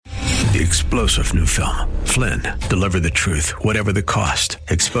The explosive new film, Flynn, deliver the truth, whatever the cost,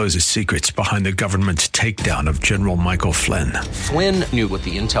 exposes secrets behind the government's takedown of General Michael Flynn. Flynn knew what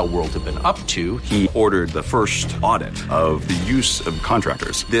the intel world had been up to. He ordered the first audit of the use of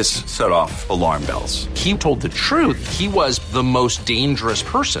contractors. This set off alarm bells. He told the truth. He was the most dangerous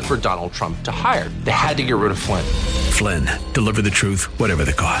person for Donald Trump to hire. They had to get rid of Flynn. Flynn, deliver the truth, whatever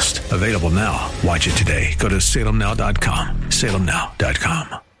the cost. Available now. Watch it today. Go to salemnow.com.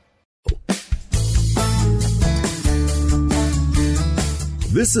 salemnow.com.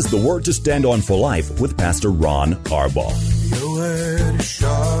 This is the Word to Stand On for Life with Pastor Ron ARBAUGH. Your word is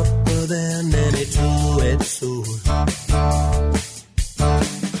sharper than any two-edged sword,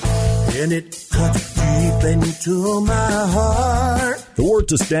 and it cuts deep into my heart. The Word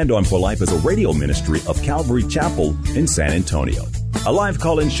to Stand On for Life is a radio ministry of Calvary Chapel in San Antonio. A live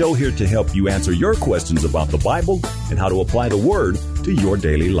call-in show here to help you answer your questions about the Bible and how to apply the Word to your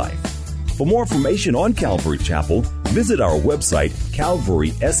daily life. For more information on Calvary Chapel, visit our website,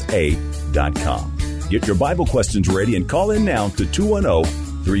 calvarysa.com. Get your Bible questions ready and call in now to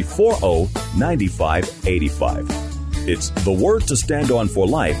 210-340-9585. It's The Word to Stand On for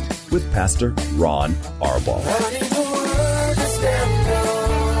Life with Pastor Ron ARBAUGH.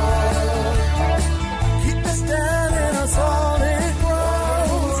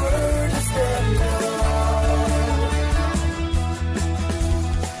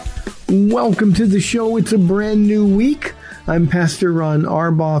 Welcome to the show. It's a brand new week. I'm Pastor Ron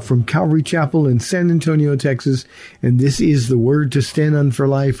ARBAUGH from Calvary Chapel in San Antonio, Texas, and this is the Word to Stand On for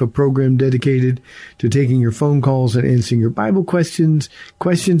Life, a program dedicated to taking your phone calls and answering your Bible questions,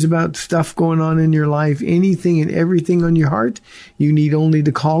 questions about stuff going on in your life, anything and everything on your heart. You need only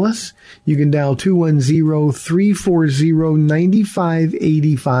to call us. You can dial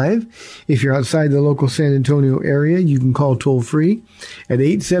 210-340-9585. If you're outside the local San Antonio area, you can call toll-free at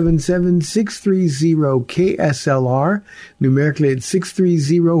 877-630-KSLR. Numerically, it's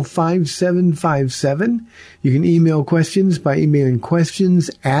 630-5757. You can email questions by emailing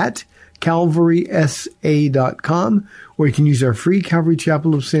questions at calvarysa.com, or you can use our free Calvary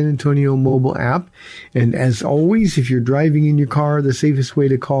Chapel of San Antonio mobile app. And as always, if you're driving in your car, the safest way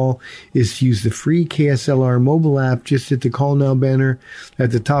to call is to use the free KSLR mobile app. Just hit the Call Now banner at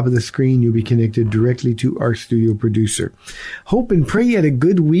the top of the screen. You'll be connected directly to our studio producer. Hope and pray you had a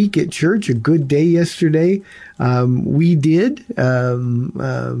good week at church, a good day yesterday. We did.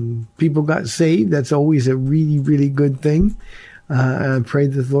 People got saved. That's always a really, really good thing. I pray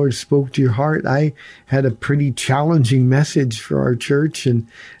that the Lord spoke to your heart. I had a pretty challenging message for our church, and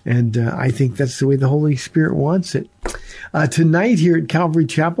I think that's the way the Holy Spirit wants it. Tonight here at Calvary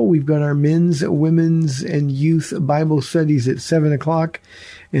Chapel, we've got our men's, women's, and youth Bible studies at 7 o'clock,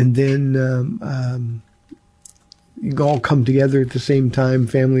 and then you all come together at the same time,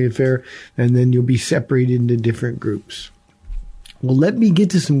 family affair, and then you'll be separated into different groups. Well, let me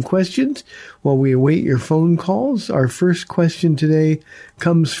get to some questions while we await your phone calls. Our first question today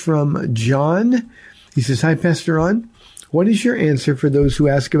comes from John. He says, "Hi, Pastor Ron. What is your answer for those who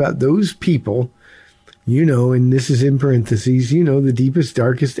ask about those people, and this is in parentheses, the deepest,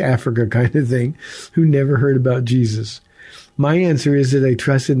 darkest Africa kind of thing, who never heard about Jesus? My answer is that I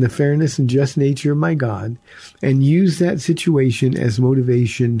trust in the fairness and just nature of my God and use that situation as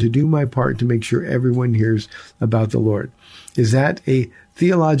motivation to do my part to make sure everyone hears about the Lord." Is that a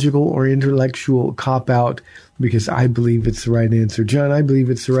theological or intellectual cop-out? Because I believe it's the right answer. John, I believe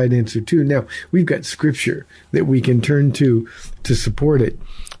it's the right answer too. Now, we've got scripture that we can turn to support it.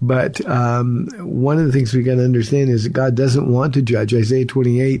 But one of the things we got to understand is that God doesn't want to judge. Isaiah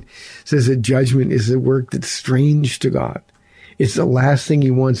 28 says that judgment is a work that's strange to God. It's the last thing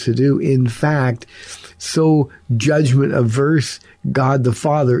he wants to do. In fact, so judgment averse God the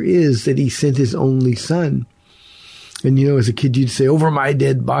Father is that he sent his only son. And as a kid, you'd say, over my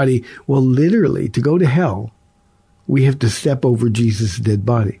dead body. Well, literally, to go to hell, we have to step over Jesus' dead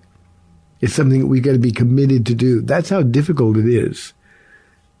body. It's something that we got to be committed to do. That's how difficult it is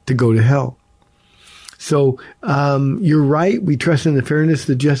to go to hell. So you're right. We trust in the fairness,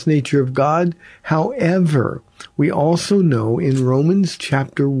 the just nature of God. However, we also know in Romans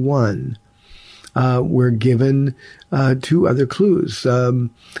chapter 1, we're given two other clues.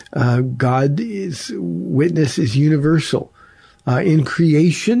 God's witness is universal in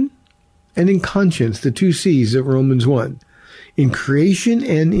creation and in conscience, the two C's of Romans 1. In creation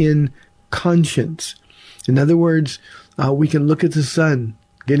and in conscience. In other words, we can look at the sun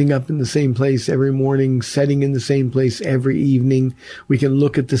getting up in the same place every morning, setting in the same place every evening. We can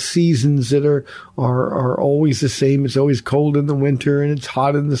look at the seasons that are always the same. It's always cold in the winter and it's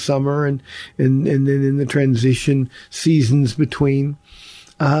hot in the summer, and then in the transition seasons between.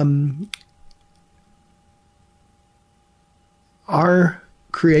 Our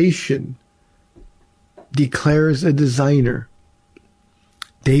creation declares a designer.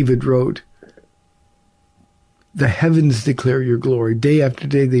 David wrote, "The heavens declare your glory. Day after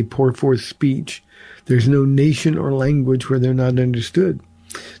day they pour forth speech. There's no nation or language where they're not understood."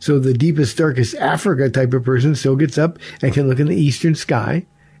 So the deepest, darkest Africa type of person still gets up and can look in the eastern sky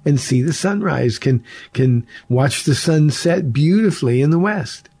and see the sunrise, can watch the sun set beautifully in the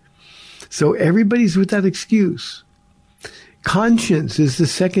west. So everybody's without excuse. Conscience is the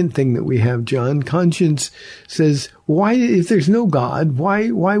second thing that we have, John. Conscience says, why, if there's no God, why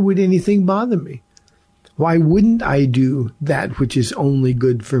would anything bother me? Why wouldn't I do that which is only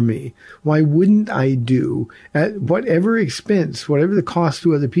good for me? Why wouldn't I do, at whatever expense, whatever the cost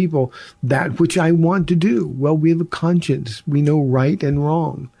to other people, that which I want to do? Well, we have a conscience. We know right and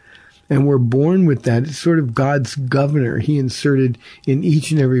wrong. And we're born with that. It's sort of God's governor He inserted in each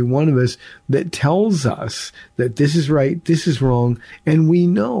and every one of us that tells us that this is right, this is wrong, and we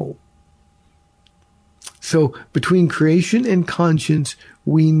know. So between creation and conscience,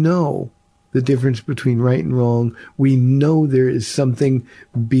 we know the difference between right and wrong. We know there is something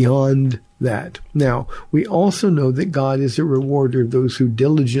beyond that. Now, we also know that God is a rewarder of those who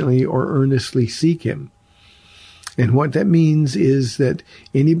diligently or earnestly seek Him. And what that means is that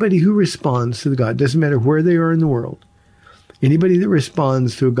anybody who responds to the God, doesn't matter where they are in the world, anybody that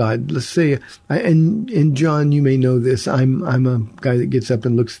responds to a God, let's say, and John, you may know this, I'm a guy that gets up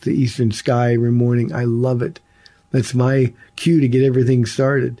and looks at the eastern sky every morning. I love it. That's my cue to get everything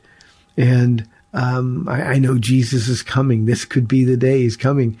started. And I know Jesus is coming. This could be the day He's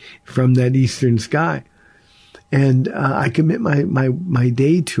coming from that eastern sky. And I commit my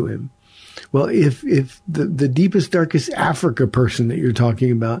day to Him. Well, if the deepest, darkest Africa person that you're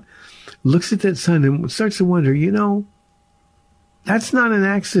talking about looks at that sun and starts to wonder, that's not an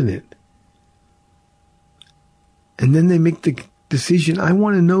accident. And then they make the decision, I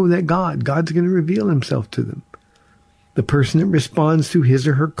want to know that God's going to reveal Himself to them. The person that responds to his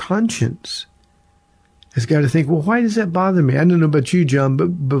or her conscience has got to think, well, why does that bother me? I don't know about you, John,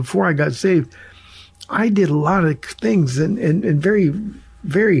 but before I got saved, I did a lot of things and very,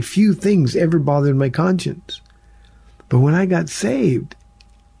 very few things ever bothered my conscience. But when I got saved,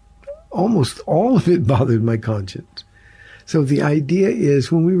 almost all of it bothered my conscience. So the idea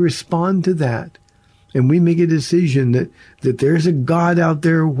is when we respond to that and we make a decision that there's a God out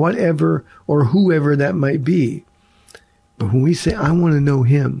there, whatever or whoever that might be, but when we say, I want to know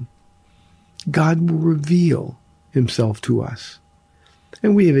Him, God will reveal Himself to us.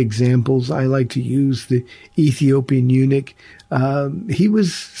 And we have examples. I like to use the Ethiopian eunuch. He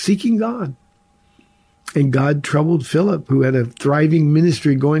was seeking God. And God troubled Philip, who had a thriving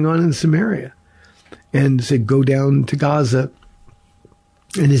ministry going on in Samaria, and said, go down to Gaza.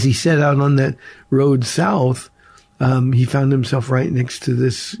 And as he set out on that road south, he found himself right next to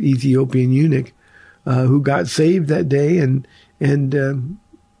this Ethiopian eunuch who got saved that day and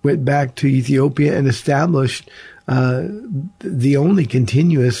went back to Ethiopia and established the only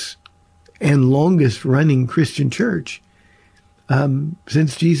continuous and longest running Christian church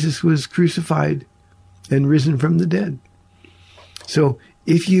since Jesus was crucified and risen from the dead. So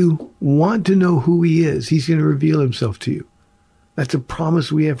if you want to know who He is, He's going to reveal Himself to you. That's a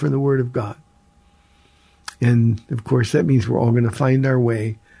promise we have from the Word of God. And of course, that means we're all going to find our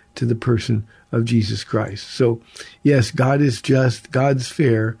way to the person of Jesus Christ. So yes, God is just, God's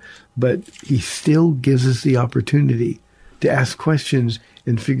fair, but He still gives us the opportunity to ask questions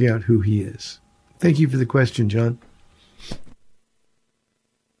and figure out who He is. Thank you for the question, John.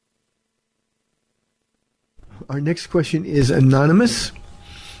 Our next question is anonymous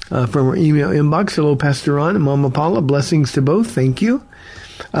from our email inbox. Hello, Pastor Ron and Mama Paula. Blessings to both. Thank you.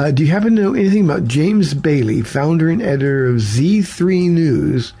 Do you happen to know anything about James Bailey, founder and editor of Z3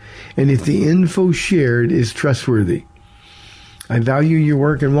 News, and if the info shared is trustworthy? I value your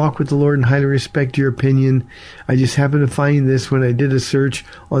work and walk with the Lord and highly respect your opinion. I just happened to find this when I did a search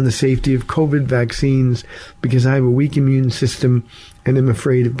on the safety of COVID vaccines because I have a weak immune system and am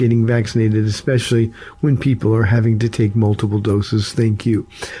afraid of getting vaccinated, especially when people are having to take multiple doses. Thank you.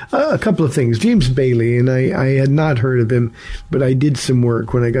 A couple of things. James Bailey, and I had not heard of him, but I did some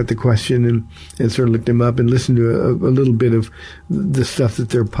work when I got the question and sort of looked him up and listened to a little bit of the stuff that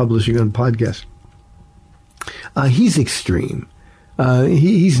they're publishing on podcasts. He's extreme.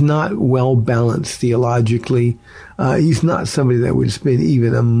 He's not well balanced theologically. He's not somebody that would spend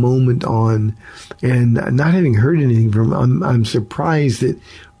even a moment on. And not having heard anything from him, I'm surprised that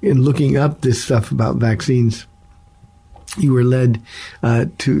in looking up this stuff about vaccines, you were led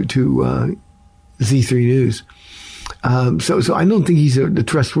to Z3 News. So I don't think he's a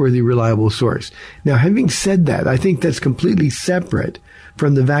trustworthy, reliable source. Now, having said that, I think that's completely separate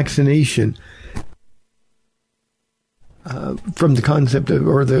from the vaccination, from the concept of,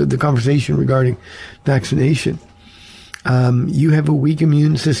 or the conversation regarding vaccination. You have a weak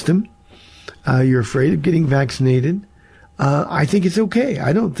immune system. You're afraid of getting vaccinated. I think it's okay.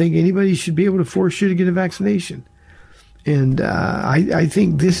 I don't think anybody should be able to force you to get a vaccination. And I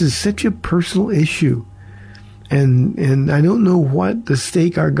think this is such a personal issue. And I don't know what the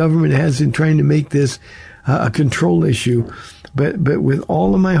stake our government has in trying to make this a control issue. But with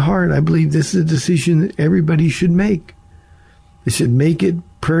all of my heart, I believe this is a decision that everybody should make. They should make it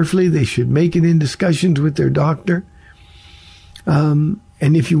prayerfully. They should make it in discussions with their doctor.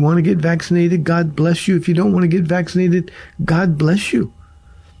 And if you want to get vaccinated, God bless you. If you don't want to get vaccinated, God bless you.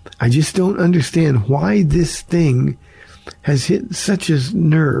 I just don't understand why this thing has hit such a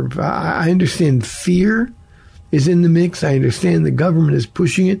nerve. I understand fear is in the mix. I understand the government is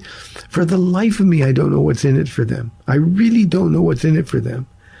pushing it. For the life of me, I don't know what's in it for them. I really don't know what's in it for them.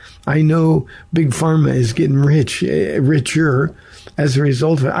 I know Big Pharma is getting richer as a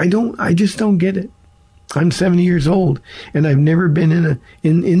result of it. I just don't get it. I'm 70 years old, and I've never been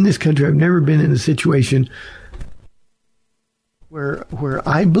in this country. I've never been in a situation where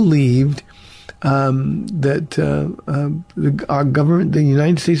I believed that our government, the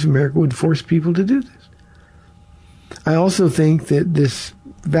United States of America, would force people to do this. I also think that this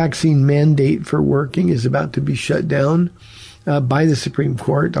vaccine mandate for working is about to be shut down by the Supreme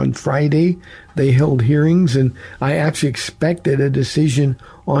Court. On Friday, they held hearings, and I actually expected a decision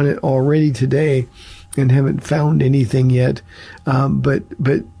on it already today, and haven't found anything yet. I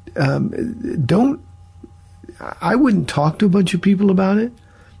wouldn't talk to a bunch of people about it.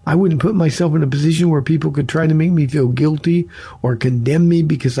 I wouldn't put myself in a position where people could try to make me feel guilty or condemn me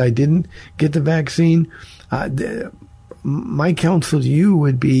because I didn't get the vaccine. My counsel to you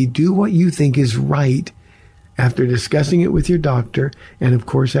would be, do what you think is right after discussing it with your doctor, and of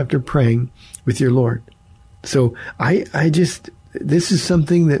course after praying with your Lord. So this is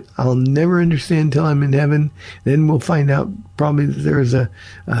something that I'll never understand until I'm in heaven. Then we'll find out probably that there's a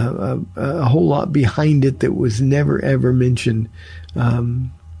whole lot behind it that was never ever mentioned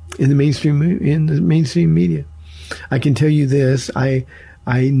in the mainstream media. I can tell you this: I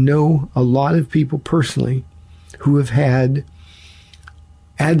know a lot of people personally who have had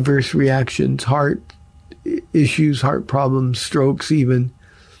adverse reactions, heart issues, heart problems, strokes, even.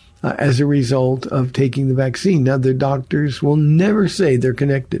 As a result of taking the vaccine. Now, their doctors will never say they're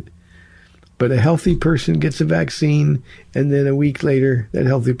connected. But a healthy person gets a vaccine, and then a week later, that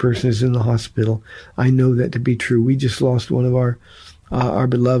healthy person is in the hospital. I know that to be true. We just lost one of our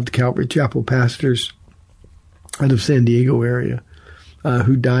beloved Calvary Chapel pastors out of San Diego area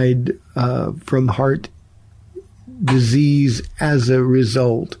who died from heart disease as a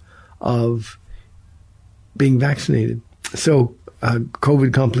result of being vaccinated. So,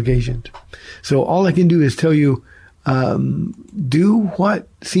 COVID complications. So all I can do is tell you, do what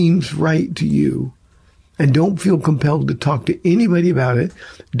seems right to you, and don't feel compelled to talk to anybody about it.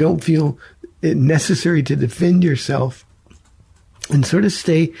 Don't feel it necessary to defend yourself, and sort of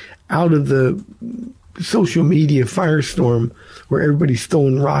stay out of the social media firestorm where everybody's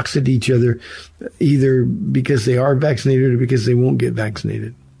throwing rocks at each other, either because they are vaccinated or because they won't get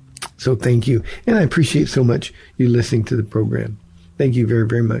vaccinated. So thank you. And I appreciate so much you listening to the program. Thank you very,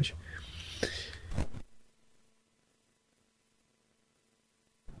 very much.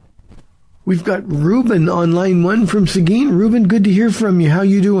 We've got Reuben on line 1 from Seguin. Reuben, good to hear from you. How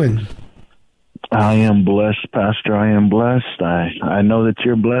you doing? I am blessed, Pastor. I am blessed. I know that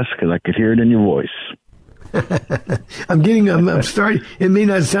you're blessed because I could hear it in your voice. I'm starting. It may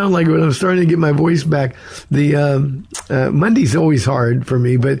not sound like it, but I'm starting to get my voice back. The Monday's always hard for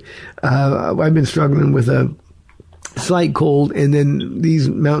me, but I've been struggling with a slight cold, and then these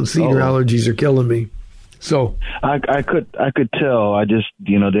Mountain Cedar allergies are killing me. So I could tell. I just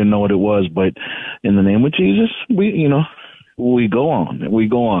didn't know what it was, but in the name of Jesus, we go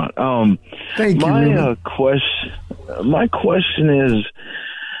on. Thank you. My question is,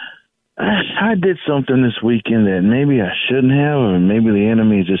 I did something this weekend that maybe I shouldn't have, or maybe the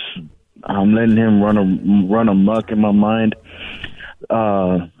enemy I'm letting him run amok in my mind.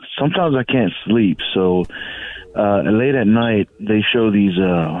 Sometimes I can't sleep, so late at night they show these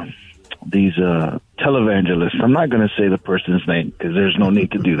televangelists. I'm not going to say the person's name because there's no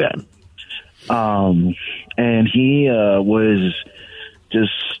need to do that. And he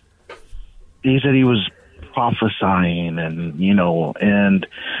he said he was prophesying, and he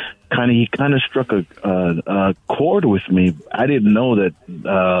struck a chord with me. I didn't know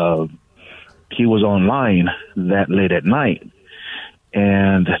that he was online that late at night.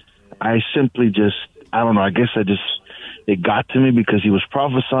 And I simply just, I don't know, I guess it got to me because he was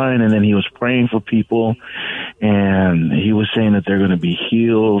prophesying, and then he was praying for people, and he was saying that they're going to be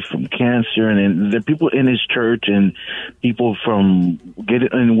healed from cancer, and the people in his church and people from get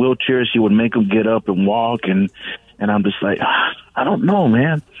in wheelchairs, he would make them get up and walk, and I'm just like, I don't know,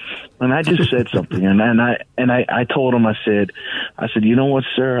 man. And I just said something, and I told him, I said, you know what,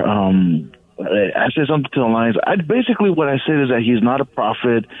 sir? I said something to the lines. Basically what I said is that he's not a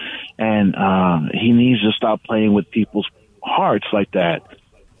prophet, and he needs to stop playing with people's hearts like that.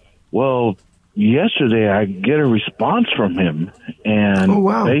 Well, yesterday I get a response from him, and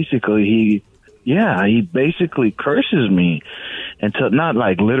basically he basically curses me, and not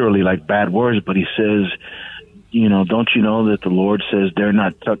like literally like bad words, but he says, you know, don't you know that the Lord says dare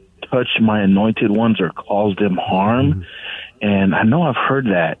not touch my anointed ones or cause them harm? Mm-hmm. And I know I've heard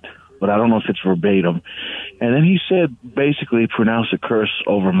that, but I don't know if it's verbatim. And then he said, basically pronounced a curse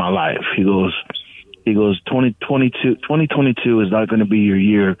over my life. He goes, 2022 is not going to be your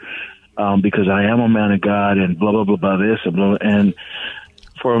year, because I am a man of God, and blah, blah, blah, blah, this and blah. And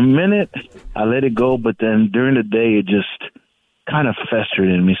for a minute, I let it go, but then during the day, it just kind of festered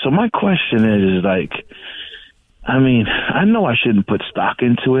in me. So my question is like, I mean, I know I shouldn't put stock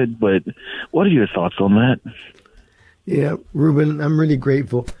into it, but what are your thoughts on that? Yeah, Ruben, I'm really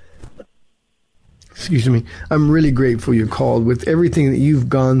grateful. Excuse me. I'm really grateful you called. With everything that you've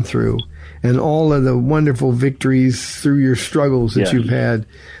gone through and all of the wonderful victories through your struggles that you've had,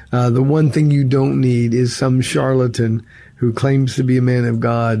 the one thing you don't need is some charlatan who claims to be a man of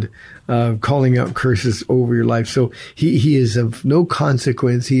God, calling out curses over your life. So he is of no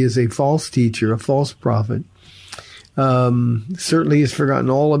consequence. He is a false teacher, a false prophet. Certainly has forgotten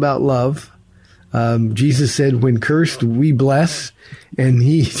all about love. Jesus said, when cursed, we bless, and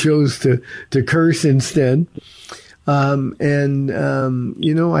he chose to curse instead. You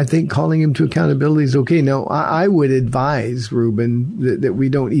know, I think calling him to accountability is okay. Now, I would advise, Ruben, that we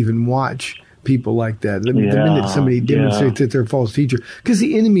don't even watch people like that. The minute somebody demonstrates that they're a false teacher, because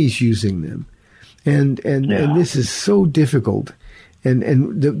the enemy's using them. And this is so difficult.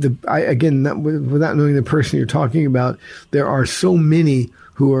 And without knowing the person you're talking about, there are so many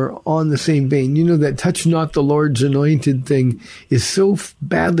who are on the same vein. You know, that touch not the Lord's anointed thing is so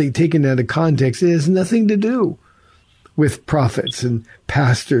badly taken out of context. It has nothing to do with prophets and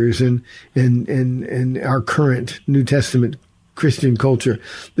pastors and our current New Testament Christian culture.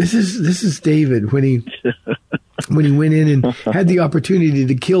 This is David when he went in and had the opportunity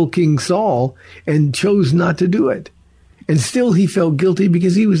to kill King Saul and chose not to do it. And still he felt guilty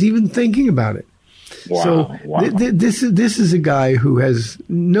because he was even thinking about it. Wow. So this is a guy who has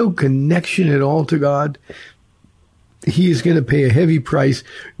no connection at all to God. He is going to pay a heavy price.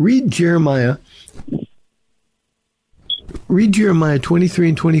 Read Jeremiah 23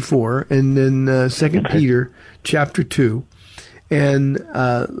 and 24, and then 2 Peter chapter 2, and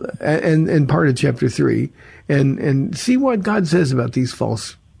part of chapter 3, and see what God says about these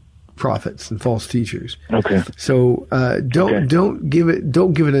false prophets and false teachers. Okay. So don't give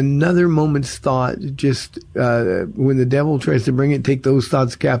it another moment's thought. Just when the devil tries to bring it, take those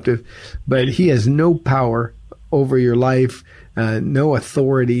thoughts captive. But he has no power over your life, no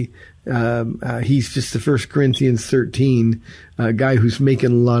authority. He's just the 1 Corinthians 13 guy who's making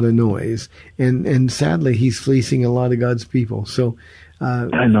a lot of noise, and sadly he's fleecing a lot of God's people. So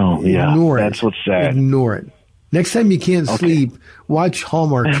I know. Ignore it. That's what's sad. Ignore it. Next time you can't sleep, watch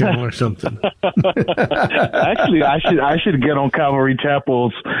Hallmark Channel or something. Actually, I should get on Calvary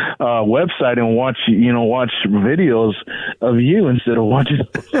Chapel's website and watch videos of you instead of watching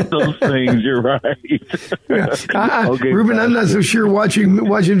those things. You're right. Okay, Ruben, I'm not so sure watching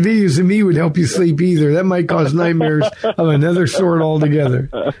videos of me would help you sleep either. That might cause nightmares of another sort altogether.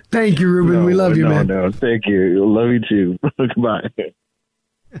 Thank you, Ruben. We love you, man. No, thank you. Love you too. Goodbye.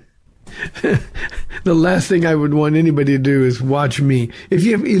 The last thing I would want anybody to do is watch me. If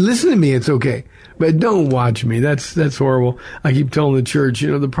you listen to me, it's okay, but don't watch me. That's horrible. I keep telling the church,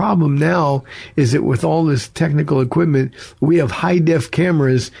 the problem now is that with all this technical equipment, we have high def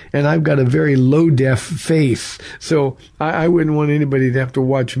cameras, and I've got a very low def face. So I wouldn't want anybody to have to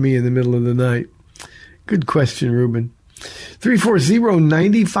watch me in the middle of the night. Good question, Ruben.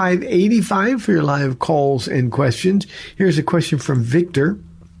 340-9585 for your live calls and questions. Here's a question from Victor.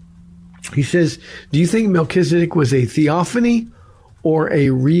 He says, do you think Melchizedek was a theophany or a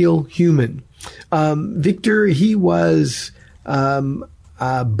real human? Victor, he was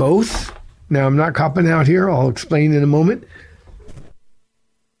both. Now, I'm not copping out here. I'll explain in a moment.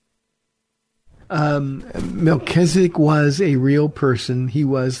 Melchizedek was a real person. He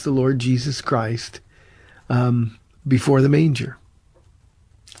was the Lord Jesus Christ before the manger.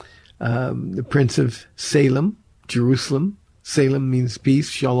 The Prince of Salem, Jerusalem. Salem means peace,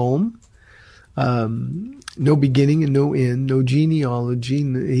 shalom. No beginning and no end, no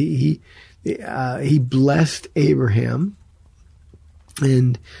genealogy. He blessed Abraham,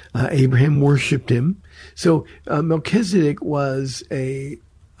 and Abraham worshipped him. So Melchizedek was an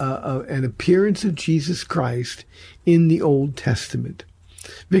appearance of Jesus Christ in the Old Testament.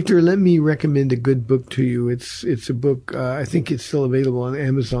 Victor, let me recommend a good book to you. It's a book, I think it's still available on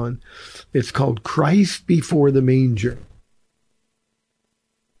Amazon. It's called Christ Before the Manger.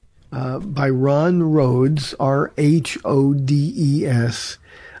 By Ron Rhodes, Rhodes,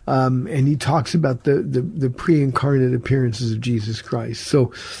 and he talks about the pre-incarnate appearances of Jesus Christ.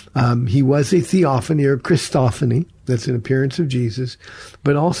 So he was a theophany or Christophany, that's an appearance of Jesus,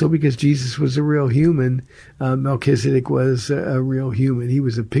 but also because Jesus was a real human, Melchizedek was a real human. He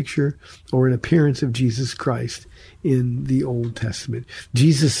was a picture or an appearance of Jesus Christ in the Old Testament.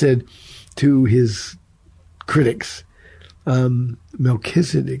 Jesus said to his critics, Abraham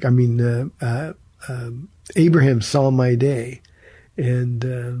saw my day.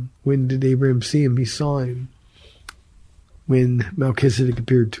 And when did Abraham see him? He saw him when Melchizedek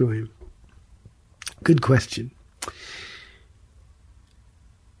appeared to him. Good question.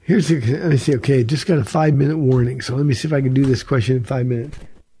 Let me see, okay, just got a 5-minute warning, so let me see if I can do this question in 5 minutes.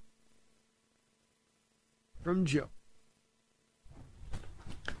 From Joe.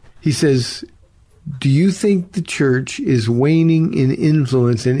 He says, do you think the church is waning in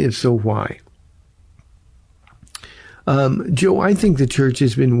influence, and if so, why? Joe, I think the church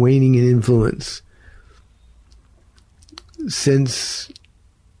has been waning in influence since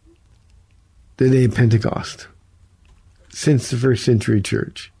the day of Pentecost, since the first century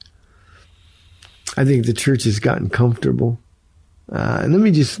church. I think the church has gotten comfortable. And let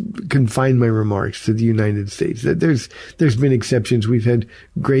me just confine my remarks to the United States. That there's been exceptions. We've had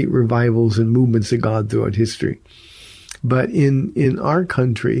great revivals and movements of God throughout history. But in our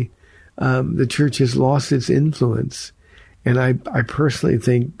country, the church has lost its influence. And I personally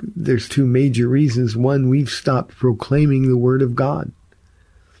think there's two major reasons. One, we've stopped proclaiming the Word of God.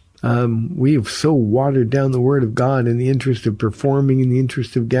 We have so watered down the Word of God in the interest of performing, in the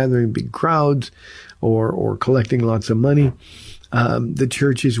interest of gathering big crowds or collecting lots of money. The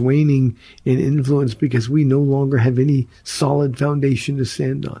church is waning in influence because we no longer have any solid foundation to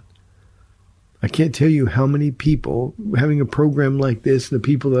stand on. I can't tell you how many people, having a program like this, the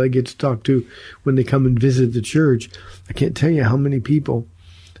people that I get to talk to when they come and visit the church, I can't tell you how many people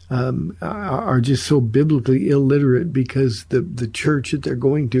are just so biblically illiterate because the church that they're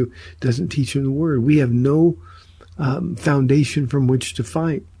going to doesn't teach them the Word. We have no foundation from which to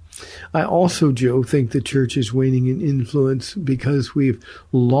fight. I also, Joe, think the church is waning in influence because we've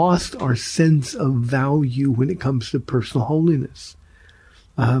lost our sense of value when it comes to personal holiness.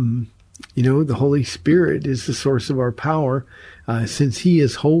 The Holy Spirit is the source of our power. Since He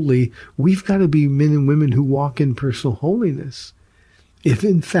is holy, we've got to be men and women who walk in personal holiness. If,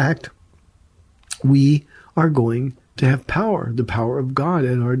 in fact, we are going to have power, the power of God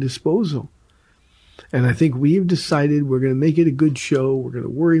at our disposal. And I think we have decided we're going to make it a good show. We're going to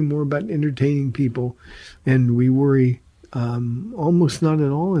worry more about entertaining people. And we worry almost not at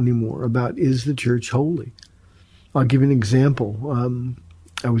all anymore about, is the church holy? I'll give you an example.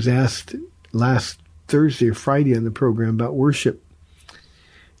 I was asked last Thursday or Friday on the program about worship.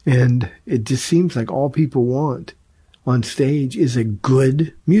 And it just seems like all people want on stage is a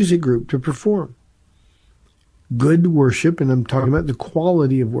good music group to perform. Good worship, and I'm talking about the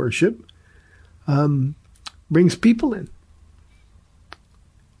quality of worship, brings people in.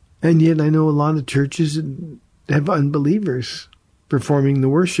 And yet I know a lot of churches have unbelievers performing the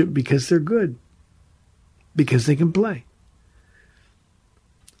worship because they're good, because they can play.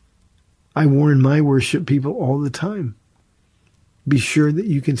 I warn my worship people all the time. Be sure that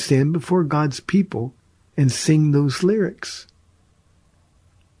you can stand before God's people and sing those lyrics.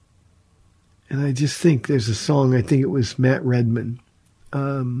 And I just think there's a song, I think it was Matt Redman,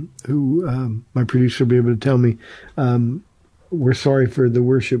 who my producer will be able to tell me, we're sorry for the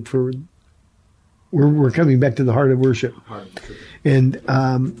worship, we're coming back to the heart of worship. And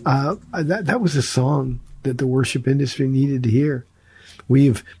that was a song that the worship industry needed to hear.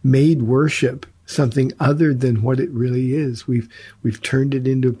 We've made worship something other than what it really is. We've turned it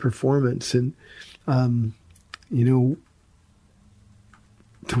into performance. And,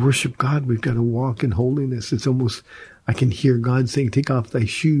 to worship God, we've got to walk in holiness. It's almost, I can hear God saying, take off thy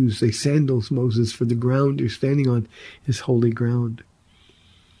shoes, thy sandals, Moses, for the ground you're standing on is holy ground.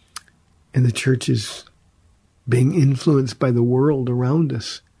 And the church is being influenced by the world around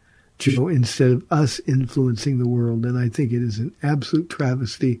us, Joe, instead of us influencing the world. And I think it is an absolute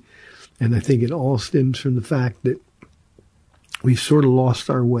travesty. And I think it all stems from the fact that we've sort of lost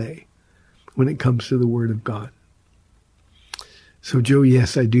our way when it comes to the Word of God. So, Joe,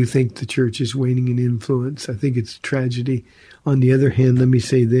 yes, I do think the church is waning in influence. I think it's a tragedy. On the other hand, let me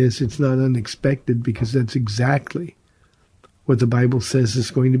say this, it's not unexpected, because that's exactly what the Bible says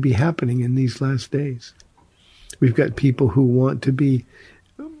is going to be happening in these last days. We've got people who want to be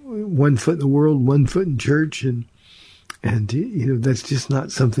one foot in the world, one foot in church, and that's just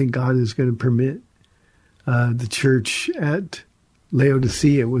not something God is going to permit. The church at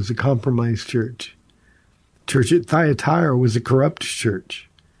Laodicea was a compromised church. Church at Thyatira was a corrupt church.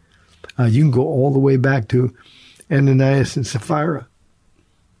 You can go all the way back to Ananias and Sapphira,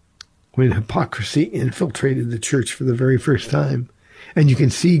 when hypocrisy infiltrated the church for the very first time. And you can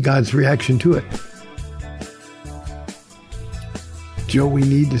see God's reaction to it. Joe, we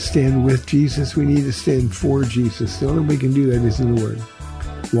need to stand with Jesus. We need to stand for Jesus. The only way we can do that is in the Word,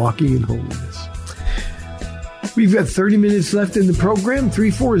 walking in holiness. We've got 30 minutes left in the program.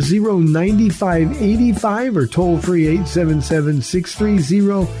 340-9585 or toll free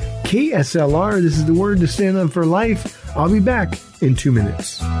 877-630-KSLR. This is the Word to stand on for life. I'll be back in 2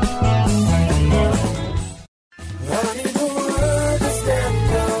 minutes.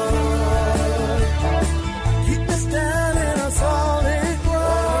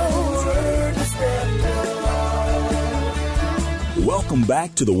 Welcome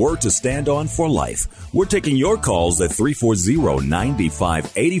back to the Word to Stand On for Life. We're taking your calls at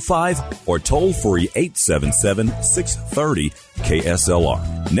 340-9585 or toll free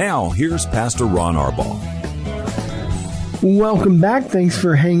 877-630-KSLR. Now, here's Pastor Ron Arbaugh. Welcome back. Thanks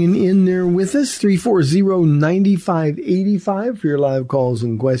for hanging in there with us. 340-9585 for your live calls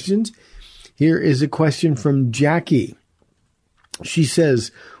and questions. Here is a question from Jackie. She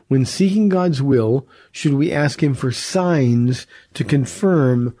says, when seeking God's will, should we ask Him for signs to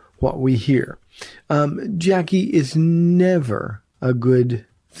confirm what we hear? Jackie, it's never a good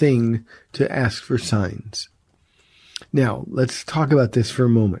thing to ask for signs. Now, let's talk about this for a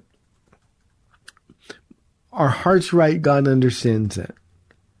moment. Our heart's right, God understands that.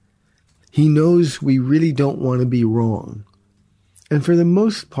 He knows we really don't want to be wrong. And for the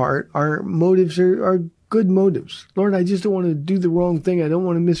most part, our motives are good motives. Lord, I just don't want to do the wrong thing. I don't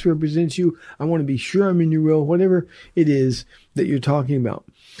want to misrepresent you. I want to be sure I'm in your will, whatever it is that you're talking about.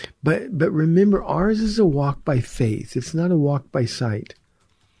 But remember, ours is a walk by faith. It's not a walk by sight.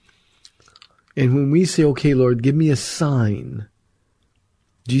 And when we say, okay, Lord, give me a sign,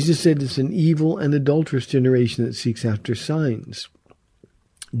 Jesus said it's an evil and adulterous generation that seeks after signs.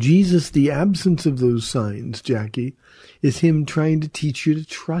 Jesus, the absence of those signs, Jackie, is Him trying to teach you to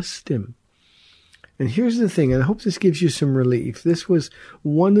trust Him. And here's the thing, and I hope this gives you some relief. This was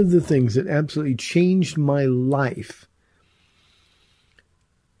one of the things that absolutely changed my life.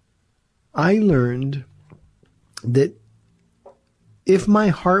 I learned that if my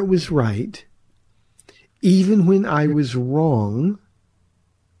heart was right, even when I was wrong,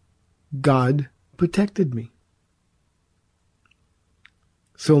 God protected me.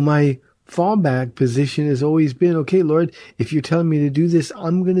 So my fallback position has always been, okay, Lord, if you're telling me to do this,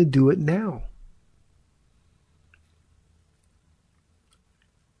 I'm going to do it now.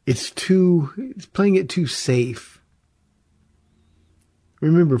 It's playing it too safe.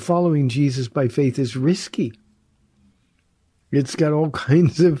 Remember, following Jesus by faith is risky. It's got all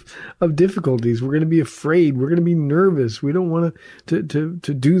kinds of difficulties. We're going to be afraid. We're going to be nervous. We don't want to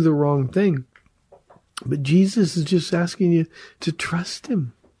do the wrong thing. But Jesus is just asking you to trust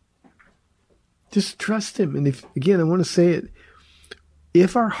Him. Just trust Him. And if, again, I want to say it,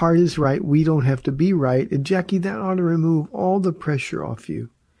 if our heart is right, we don't have to be right. And Jackie, that ought to remove all the pressure off you.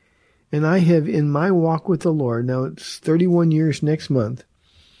 And I have, in my walk with the Lord, now it's 31 years next month,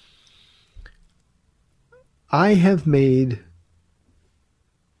 I have made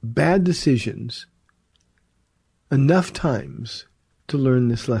bad decisions enough times to learn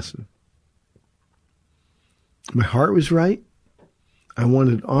this lesson. My heart was right. I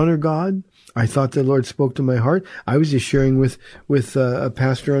wanted to honor God. I thought the Lord spoke to my heart. I was just sharing with a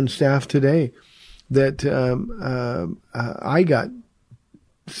pastor on staff today that I got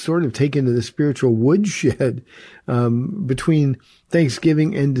sort of taken to the spiritual woodshed between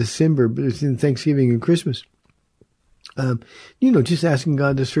Thanksgiving and December, between Thanksgiving and Christmas. Just asking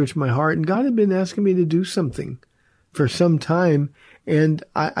God to search my heart. And God had been asking me to do something for some time. And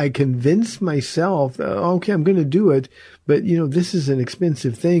I convinced myself, okay, I'm going to do it. But, this is an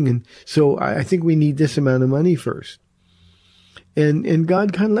expensive thing. And so I think we need this amount of money first. And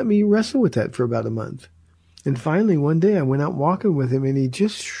God kind of let me wrestle with that for about a month. And finally, one day I went out walking with him, and he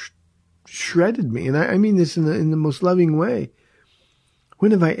just shredded me. And I mean this in the most loving way.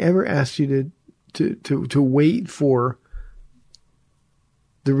 When have I ever asked you to wait for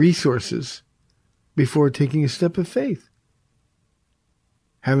the resources before taking a step of faith?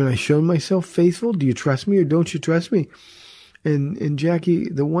 Haven't I shown myself faithful? Do you trust me or don't you trust me? And Jackie,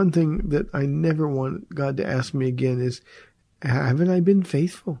 the one thing that I never want God to ask me again is, haven't I been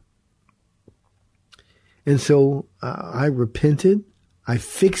faithful? And so I repented. I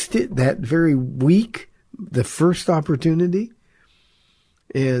fixed it that very week, the first opportunity.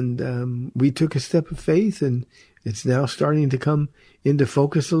 And we took a step of faith, and it's now starting to come into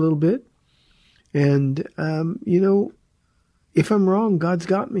focus a little bit. And, if I'm wrong, God's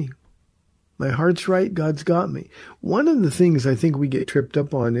got me. My heart's right, God's got me. One of the things I think we get tripped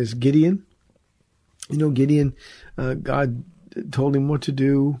up on is Gideon. Gideon, God told him what to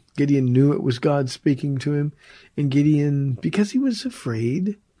do. Gideon knew it was God speaking to him. And Gideon, because he was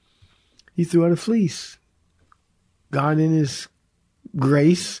afraid, he threw out a fleece. God, in his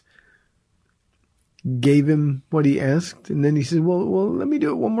grace, gave him what he asked. And then he said, well, let me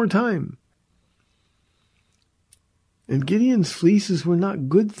do it one more time. And Gideon's fleeces were not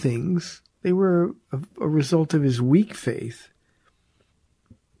good things. They were a result of his weak faith.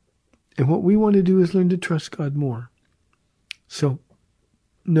 And what we want to do is learn to trust God more. So,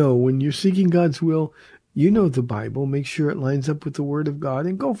 no, when you're seeking God's will, you know the Bible. Make sure it lines up with the Word of God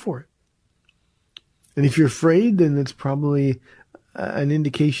and go for it. And if you're afraid, then it's probably an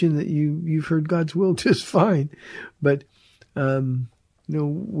indication that you've heard God's will just fine. But,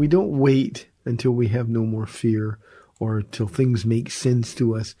 we don't wait until we have no more fear or till things make sense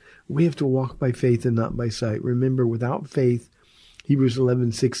to us. We have to walk by faith and not by sight. Remember, without faith, Hebrews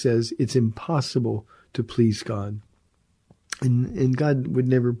 11:6 says, it's impossible to please God. And God would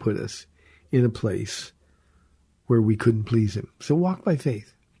never put us in a place where we couldn't please him. So walk by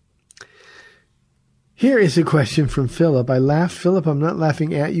faith. Here is a question from Philip. I laugh. Philip, I'm not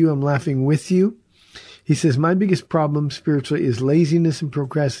laughing at you. I'm laughing with you. He says, my biggest problem spiritually is laziness and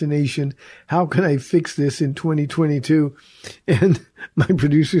procrastination. How can I fix this in 2022? And my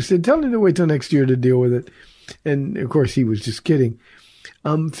producer said, tell him to wait till next year to deal with it. And of course, he was just kidding.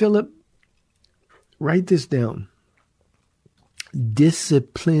 Philip, write this down.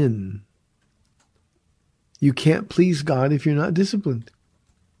 Discipline. You can't please God if you're not disciplined.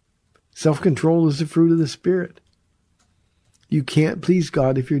 Self-control is the fruit of the Spirit. You can't please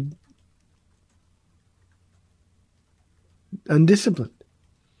God if you're undisciplined.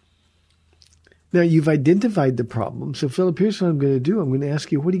 Now, you've identified the problem. So, Philip, here's what I'm going to do. I'm going to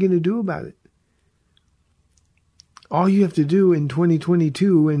ask you, what are you going to do about it? All you have to do in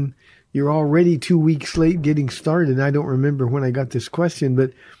 2022, and you're already 2 weeks late getting started. I don't remember when I got this question,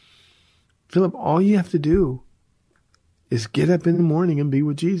 but Philip, all you have to do is get up in the morning and be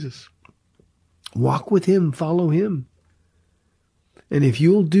with Jesus. Walk with him, follow him. And if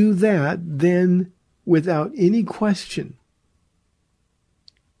you'll do that, then without any question,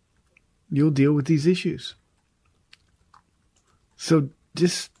 you'll deal with these issues. So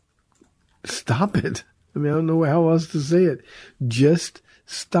just stop it. I mean, I don't know how else to say it. Just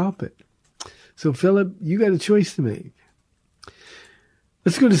stop it. So, Philip, you got a choice to make.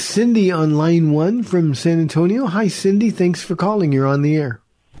 Let's go to Cindy on line 1 from San Antonio. Hi, Cindy. Thanks for calling. You're on the air.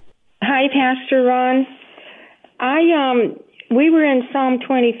 Hi, Pastor Ron. We were in Psalm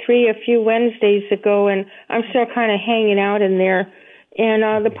 23 a few Wednesdays ago, and I'm still kind of hanging out in there.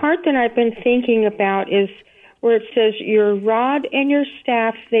 And the part that I've been thinking about is where it says, your rod and your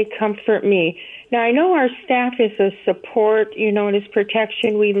staff, they comfort me. Now, I know our staff is a support, and it's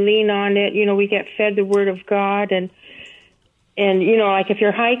protection. We lean on it. We get fed the Word of God. And like if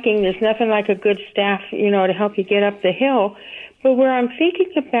you're hiking, there's nothing like a good staff, to help you get up the hill. But where I'm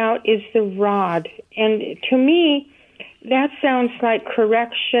thinking about is the rod. And to me, that sounds like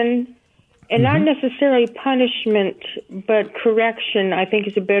correction. And not necessarily punishment, but correction, I think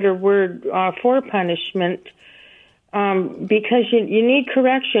is a better word for punishment, because you need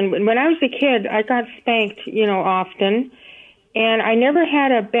correction. When I was a kid, I got spanked, often, and I never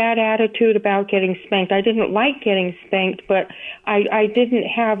had a bad attitude about getting spanked. I didn't like getting spanked, but I didn't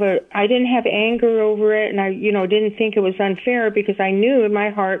have anger over it, and I didn't think it was unfair, because I knew in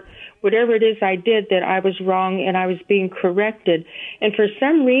my heart, whatever it is I did, that I was wrong and I was being corrected. And for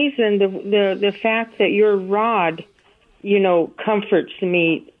some reason, the fact that your rod, comforts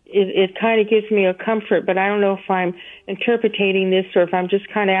me, it kind of gives me a comfort, but I don't know if I'm interpreting this or if I'm just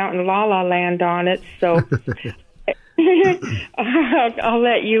kind of out in la-la land on it. So I'll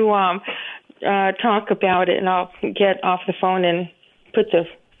let you talk about it, and I'll get off the phone and put the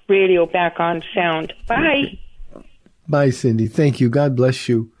radio back on sound. Bye. Bye, Cindy. Thank you. God bless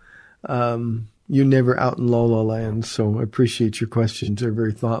you. You're never out in La La Land, so I appreciate your questions. They're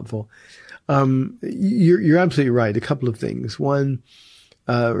very thoughtful. You're absolutely right. A couple of things. One,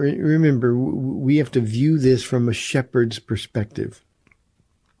 remember, we have to view this from a shepherd's perspective.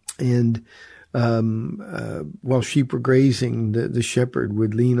 And while sheep were grazing, the shepherd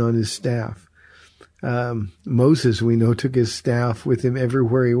would lean on his staff. Moses, we know, took his staff with him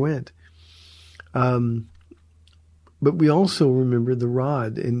everywhere he went. But we also remember the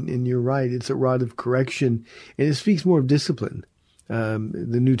rod, and you're right, it's a rod of correction, and it speaks more of discipline.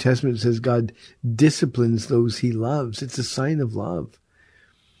 The New Testament says God disciplines those he loves. It's a sign of love.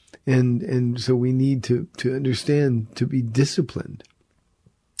 And so we need to understand to be disciplined.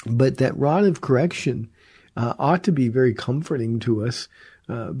 But that rod of correction ought to be very comforting to us,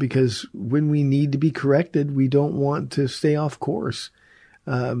 because when we need to be corrected, we don't want to stay off course.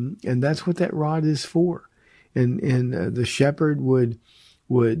 And that's what that rod is for. And the shepherd would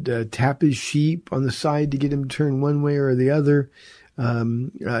tap his sheep on the side to get him to turn one way or the other.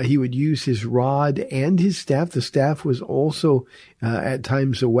 He would use his rod and his staff. The staff was also at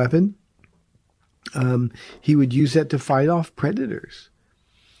times a weapon. He would use that to fight off predators.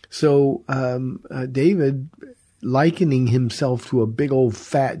 So David, likening himself to a big old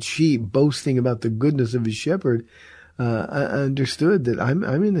fat sheep, boasting about the goodness of his shepherd, understood that I'm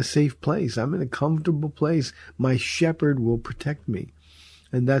in a safe place. I'm in a comfortable place. My shepherd will protect me.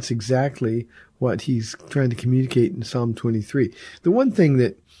 And that's exactly what he's trying to communicate in Psalm 23. The one thing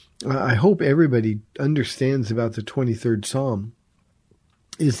that I hope everybody understands about the 23rd Psalm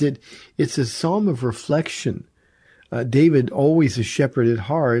is that it's a psalm of reflection. David, always a shepherd at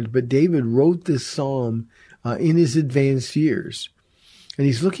heart, but David wrote this psalm in his advanced years. And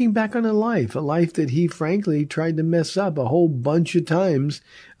he's looking back on a life that he frankly tried to mess up a whole bunch of times,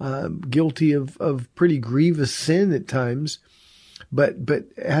 guilty of pretty grievous sin at times. But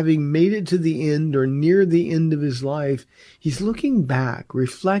having made it to the end or near the end of his life, he's looking back,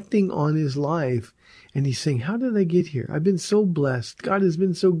 reflecting on his life, and he's saying, how did I get here? I've been so blessed. God has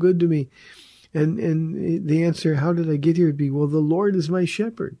been so good to me. And the answer, how did I get here, would be, well, the Lord is my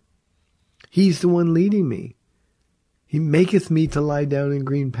shepherd. He's the one leading me. He maketh me to lie down in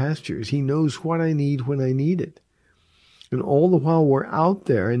green pastures. He knows what I need when I need it. And all the while we're out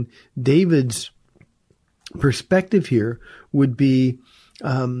there, and David's perspective here would be,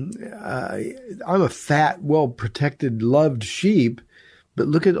 I'm a fat, well-protected, loved sheep, but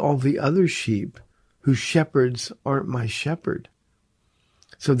look at all the other sheep whose shepherds aren't my shepherd.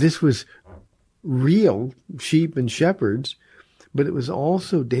 So this was real sheep and shepherds, but it was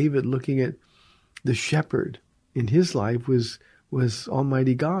also David looking at the shepherd in his life was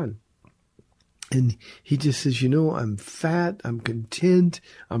Almighty God. And he just says, I'm fat, I'm content,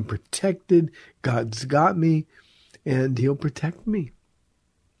 I'm protected, God's got me, and he'll protect me.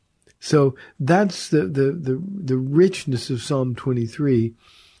 So that's the richness of Psalm 23.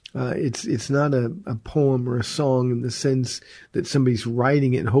 It's not a poem or a song in the sense that somebody's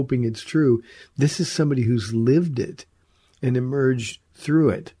writing it and hoping it's true. This is somebody who's lived it and emerged through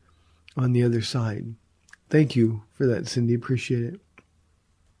it on the other side. Thank you for that, Cindy. Appreciate it.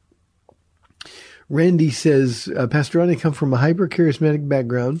 Randy says, Pastor Ron, I come from a hyper-charismatic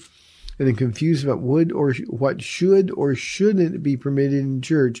background and I'm confused about what should or shouldn't be permitted in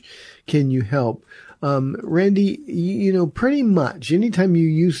church. Can you help? Randy, pretty much anytime you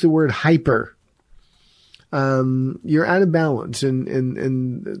use the word hyper, you're out of balance, and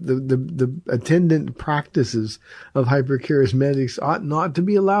the attendant practices of hypercharismatics ought not to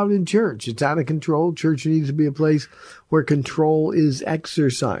be allowed in church. It's out of control. Church needs to be a place where control is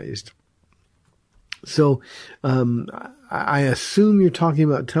exercised. So, I assume you're talking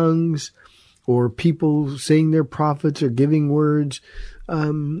about tongues or people saying they're prophets or giving words.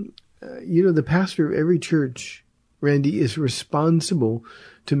 The pastor of every church, Randy, is responsible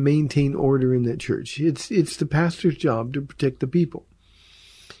to maintain order in that church. It's the pastor's job to protect the people.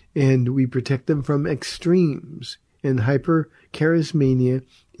 And we protect them from extremes. And hypercharismania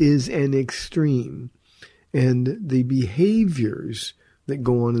is an extreme. And the behaviors that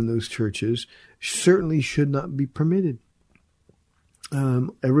go on in those churches certainly should not be permitted.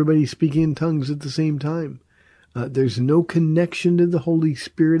 Everybody speaking in tongues at the same time. There's no connection to the Holy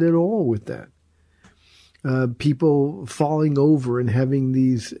Spirit at all with that. People falling over and having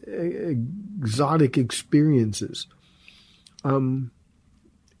these exotic experiences.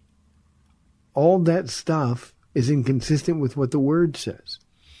 All that stuff is inconsistent with what the Word says.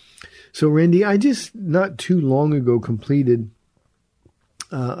 So, Randy, I just not too long ago completed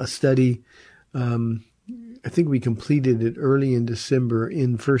a study I think we completed it early in December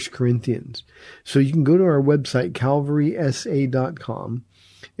in 1 Corinthians. So you can go to our website, calvarysa.com,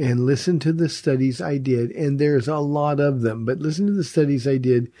 and listen to the studies I did. And there's a lot of them, but listen to the studies I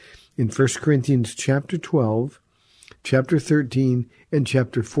did in 1 Corinthians chapter 12, chapter 13, and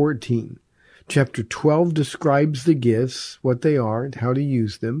chapter 14. Chapter 12 describes the gifts, what they are, and how to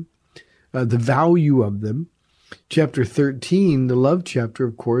use them, the value of them. Chapter 13, the love chapter,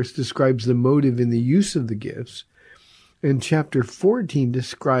 of course, describes the motive in the use of the gifts. And chapter 14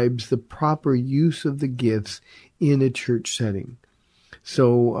 describes the proper use of the gifts in a church setting.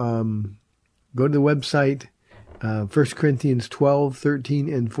 So go to the website, 1 Corinthians 12,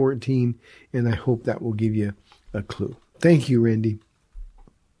 13, and 14, and I hope that will give you a clue. Thank you, Randy.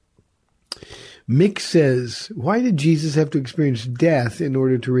 Mick says, why did Jesus have to experience death in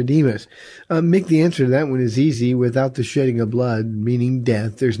order to redeem us? Mick, the answer to that one is easy. Without the shedding of blood, meaning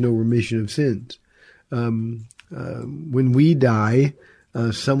death, there's no remission of sins. When we die,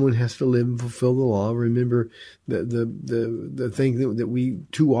 someone has to live and fulfill the law. Remember, the thing that we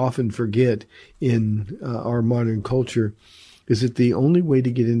too often forget in our modern culture is that the only way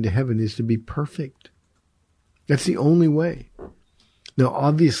to get into heaven is to be perfect. That's the only way. Now,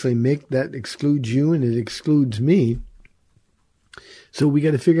 obviously, Mick, that excludes you and it excludes me. So we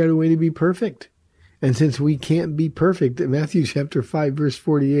got to figure out a way to be perfect. And since we can't be perfect, in Matthew chapter 5, verse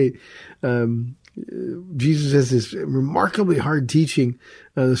 48, Jesus has this remarkably hard teaching,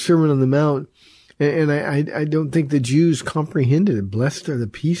 the Sermon on the Mount. And I don't think the Jews comprehended it. Blessed are the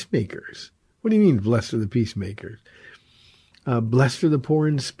peacemakers. What do you mean, blessed are the peacemakers? Blessed are the poor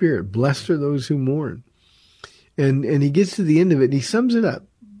in spirit. Blessed are those who mourn. And he gets to the end of it, and he sums it up.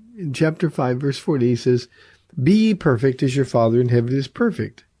 In chapter 5, verse 40, he says, be ye perfect as your Father in heaven is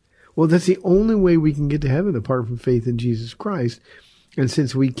perfect. Well, that's the only way we can get to heaven apart from faith in Jesus Christ. And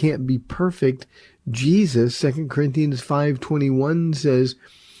since we can't be perfect, Jesus, 2 Corinthians 5:21 says,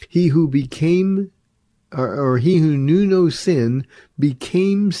 he who became, or he who knew no sin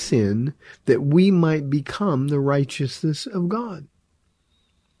became sin that we might become the righteousness of God.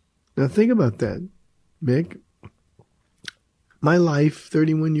 Now think about that, Mick. My life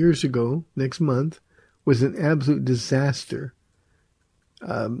 31 years ago, next month, was an absolute disaster.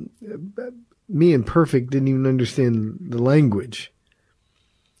 Me and perfect didn't even understand the language.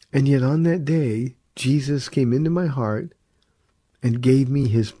 And yet on that day, Jesus came into my heart and gave me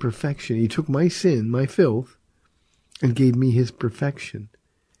his perfection. He took my sin, my filth, and gave me his perfection.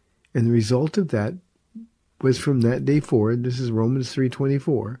 And the result of that was from that day forward, this is Romans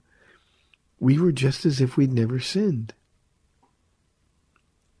 3:24, we were just as if we'd never sinned.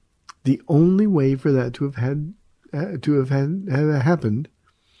 The only way for that to have happened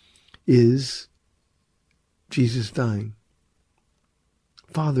is Jesus dying.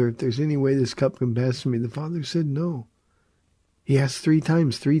 Father, if there's any way this cup can pass from me, the Father said no. He asked 3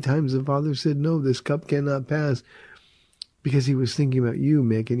 times. 3 times the Father said no, this cup cannot pass, because he was thinking about you,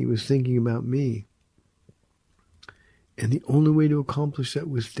 Mick, and he was thinking about me. And the only way to accomplish that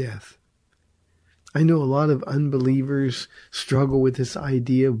was death. I know a lot of unbelievers struggle with this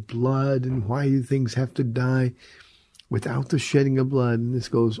idea of blood and why do things have to die without the shedding of blood. And this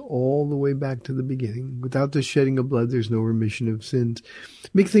goes all the way back to the beginning. Without the shedding of blood, there's no remission of sins.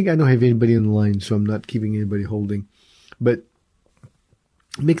 Mick, think I don't have anybody on the line, so I'm not keeping anybody holding. But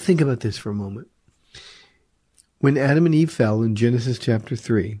Mick, think about this for a moment. When Adam and Eve fell in Genesis chapter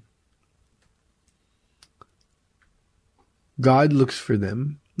 3, God looks for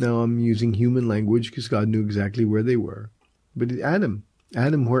them. Now I'm using human language because God knew exactly where they were. But Adam,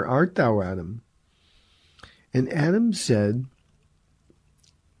 where art thou, Adam? And Adam said,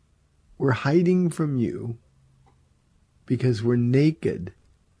 we're hiding from you because we're naked.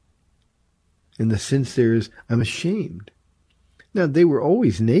 And the sense there is, I'm ashamed. Now they were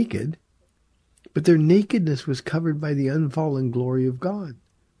always naked, but their nakedness was covered by the unfallen glory of God.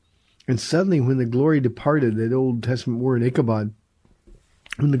 And suddenly when the glory departed, that Old Testament word, Ichabod,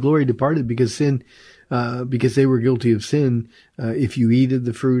 when the glory departed because they were guilty of sin, if you eat of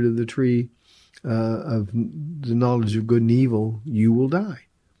the fruit of the tree of the knowledge of good and evil, you will die.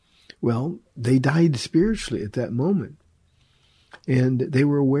 Well, they died spiritually at that moment. And they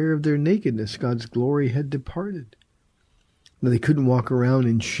were aware of their nakedness. God's glory had departed. Now, they couldn't walk around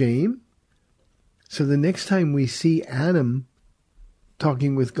in shame. So the next time we see Adam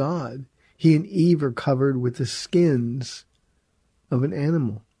talking with God, he and Eve are covered with the skins of an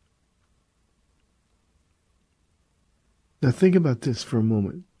animal. Now think about this for a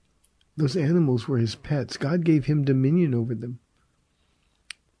moment. Those animals were his pets. God gave him dominion over them.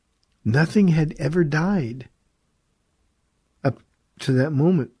 Nothing had ever died up to that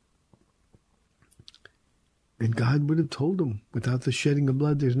moment. And God would have told him, without the shedding of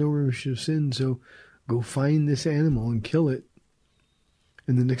blood, there's no remission of sin. So go find this animal and kill it.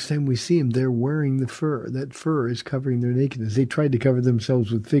 And the next time we see him, they're wearing the fur. That fur is covering their nakedness. They tried to cover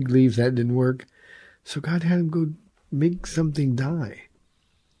themselves with fig leaves. That didn't work. So God had them go make something die.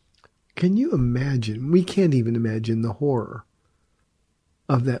 Can you imagine? We can't even imagine the horror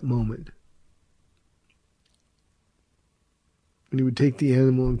of that moment. When he would take the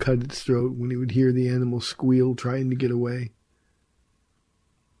animal and cut its throat, when he would hear the animal squeal trying to get away.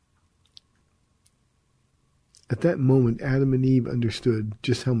 At that moment, Adam and Eve understood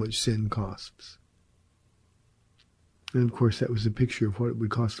just how much sin costs. And of course, that was a picture of what it would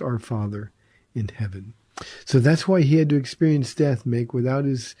cost our Father in heaven. So that's why he had to experience death, Mick. Without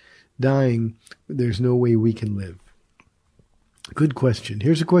his dying, there's no way we can live. Good question.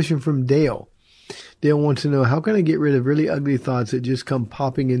 Here's a question from Dale. Dale wants to know, how can I get rid of really ugly thoughts that just come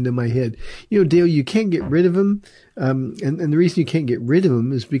popping into my head? You know, Dale, you can't get rid of them. And the reason you can't get rid of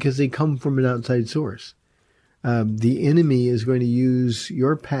them is because they come from an outside source. The enemy is going to use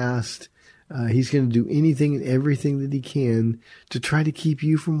your past. He's going to do anything and everything that he can to try to keep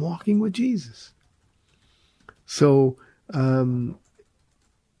you from walking with Jesus. So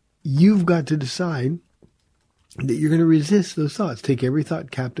you've got to decide that you're going to resist those thoughts. Take every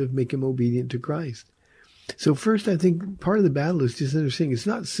thought captive, make him obedient to Christ. So first, I think part of the battle is just understanding it's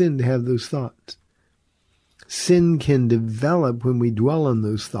not sin to have those thoughts. Sin can develop when we dwell on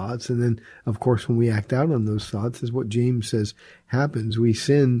those thoughts. And then, of course, when we act out on those thoughts, is what James says happens. We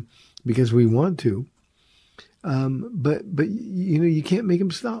sin because we want to. But you know, you can't make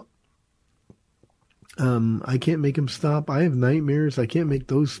them stop. I can't make them stop. I have nightmares. I can't make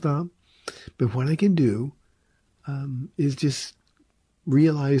those stop. But what I can do is just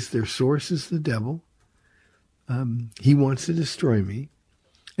realize their source is the devil. He wants to destroy me.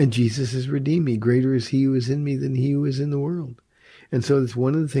 And Jesus has redeemed me. Greater is he who is in me than he who is in the world. And so it's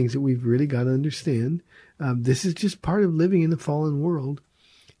one of the things that we've really got to understand. This is just part of living in a fallen world.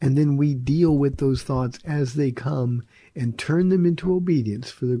 And then we deal with those thoughts as they come and turn them into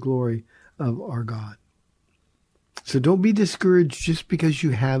obedience for the glory of our God. So don't be discouraged just because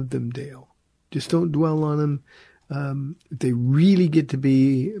you have them, Dale. Just don't dwell on them. If they really get to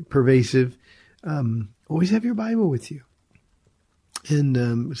be pervasive, always have your Bible with you.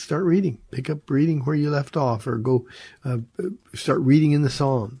 And start reading. Pick up reading where you left off, or go start reading in the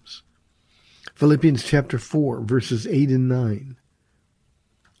Psalms. Philippians chapter 4, verses 8 and 9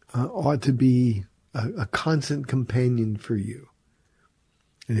 ought to be a constant companion for you.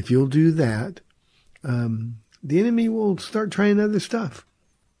 And if you'll do that, the enemy will start trying other stuff.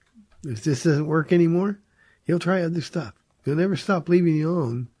 If this doesn't work anymore, he'll try other stuff. He'll never stop leaving you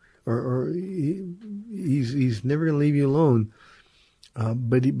alone, or he's never going to leave you alone.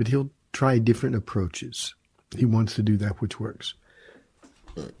 But he'll try different approaches. He wants to do that which works.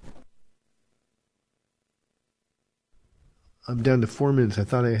 I'm down to 4 minutes. I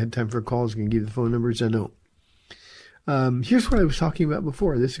thought I had time for calls. I can give the phone numbers. I don't. Here's what I was talking about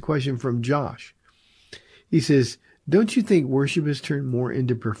before. This is a question from Josh. He says, don't you think worship has turned more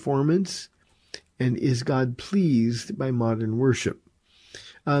into performance? And is God pleased by modern worship?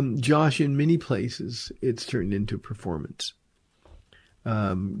 Josh, in many places, it's turned into performance.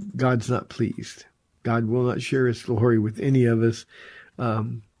 God's not pleased. God will not share his glory with any of us.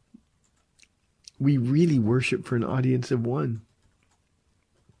 We really worship for an audience of one.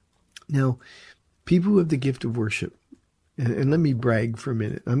 Now, people who have the gift of worship, and let me brag for a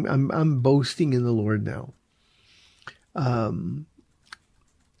minute. I'm boasting in the Lord now.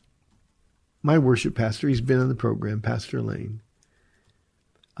 My worship pastor, he's been on the program, Pastor Lane.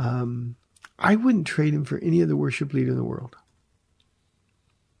 I wouldn't trade him for any other worship leader in the world.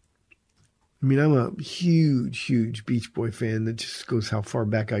 I mean, I'm a huge, huge Beach Boy fan. That just goes how far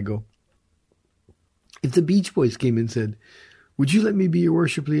back I go. If the Beach Boys came and said, would you let me be your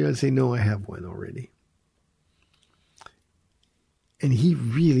worship leader? I'd say, no, I have one already. And he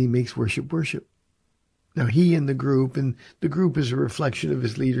really makes worship. Now, he and the group is a reflection of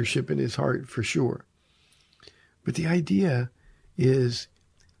his leadership and his heart for sure. But the idea is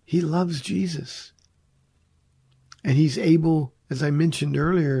he loves Jesus. And he's able, as I mentioned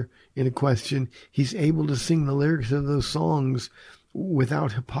earlier in a question, he's able to sing the lyrics of those songs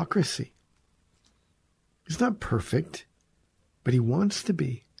without hypocrisy. He's not perfect, but he wants to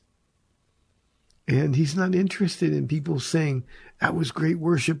be. And he's not interested in people saying, that was great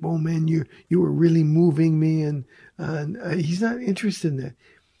worship. Oh man, you were really moving me. And he's not interested in that.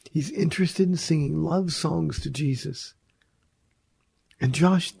 He's interested in singing love songs to Jesus. And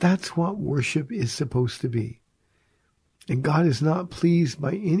Josh, that's what worship is supposed to be. And God is not pleased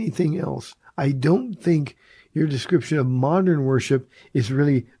by anything else. I don't think your description of modern worship is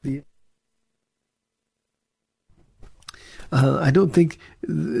really the... I don't think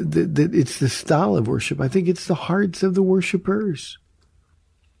that it's the style of worship. I think it's the hearts of the worshipers.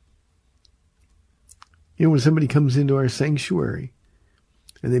 You know, when somebody comes into our sanctuary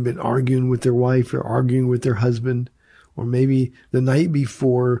and they've been arguing with their wife or arguing with their husband, or maybe the night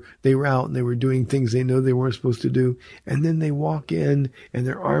before they were out and they were doing things they know they weren't supposed to do, and then they walk in and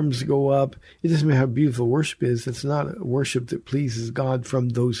their arms go up. It doesn't matter how beautiful worship is. It's not a worship that pleases God from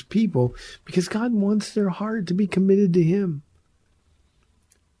those people, because God wants their heart to be committed to Him.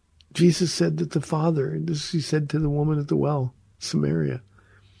 Jesus said that the Father, this He said to the woman at the well, Samaria,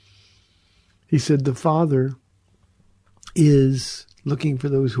 He said the Father is looking for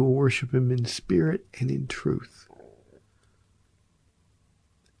those who will worship Him in spirit and in truth.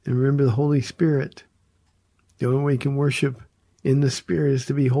 And remember, the Holy Spirit, the only way you can worship in the Spirit is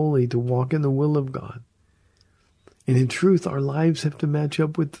to be holy, to walk in the will of God. And in truth, our lives have to match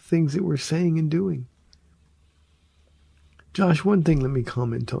up with the things that we're saying and doing. Josh, one thing let me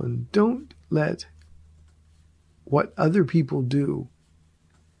comment on. Don't let what other people do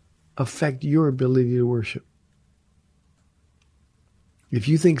affect your ability to worship. If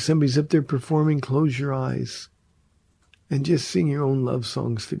you think somebody's up there performing, close your eyes and just sing your own love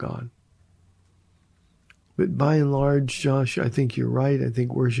songs to God. But by and large, Josh, I think you're right. I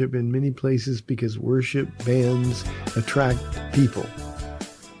think worship in many places, because worship bands attract people.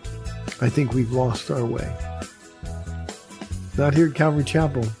 I think we've lost our way. Not here at Calvary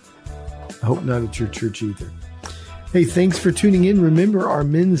Chapel. I hope not at your church either. Hey, thanks for tuning in. Remember our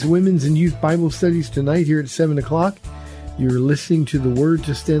men's, women's, and youth Bible studies tonight here at 7 o'clock. You're listening to The Word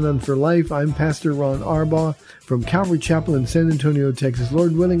to Stand On for Life. I'm Pastor Ron ARBAUGH from Calvary Chapel in San Antonio, Texas.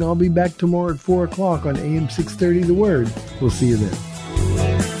 Lord willing, I'll be back tomorrow at 4 o'clock on AM 630 The Word. We'll see you then.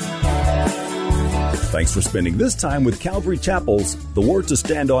 Thanks for spending this time with Calvary Chapel's The Word to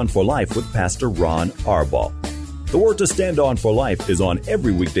Stand On for Life with Pastor Ron ARBAUGH. The Word to Stand On for Life is on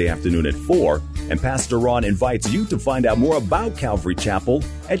every weekday afternoon at 4, and Pastor Ron invites you to find out more about Calvary Chapel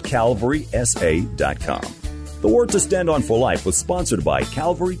at calvarysa.com. The Word to Stand On for Life was sponsored by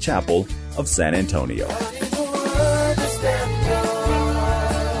Calvary Chapel of San Antonio.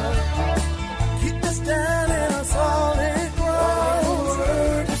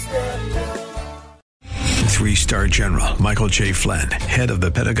 Three-star General Michael J. Flynn, head of the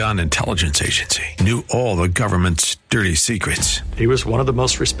Pentagon Intelligence Agency, knew all the government's dirty secrets. He was one of the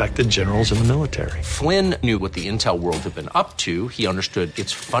most respected generals in the military. Flynn knew what the intel world had been up to. He understood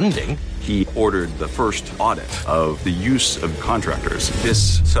its funding. He ordered the first audit of the use of contractors.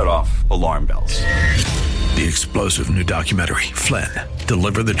 This set off alarm bells. The explosive new documentary, Flynn,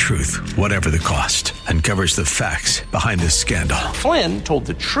 Deliver the Truth, Whatever the Cost, uncovers the facts behind this scandal. Flynn told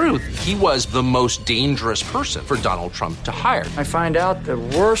the truth. He was the most dangerous person for Donald Trump to hire. I find out the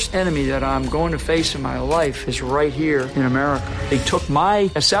worst enemy that I'm going to face in my life is right here in America. They took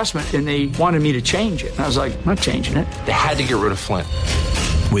my assessment and they wanted me to change it. And I was like, I'm not changing it. They had to get rid of Flynn.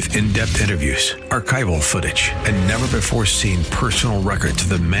 With in-depth interviews, archival footage, and never-before-seen personal records of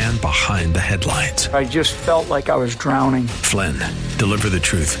the man behind the headlines. I just felt like I was drowning. Flynn, Deliver the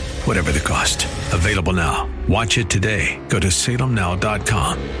Truth, Whatever the Cost. Available now. Watch it today. Go to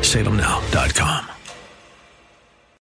salemnow.com. salemnow.com.